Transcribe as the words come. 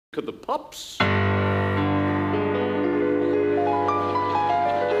Look at the pups.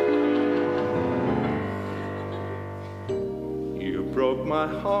 You broke my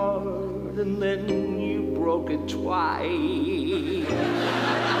heart and then you broke it twice.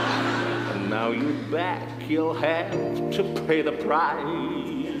 And now you're back, you'll have to pay the price.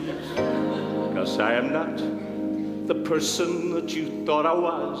 'Cause I am not the person that you thought I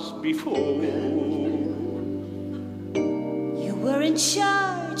was before. You were in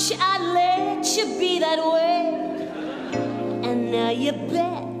charge, I let you be that way. And now you're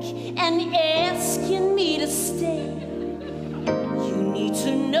back and asking me to stay. You need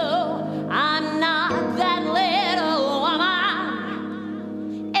to know I'm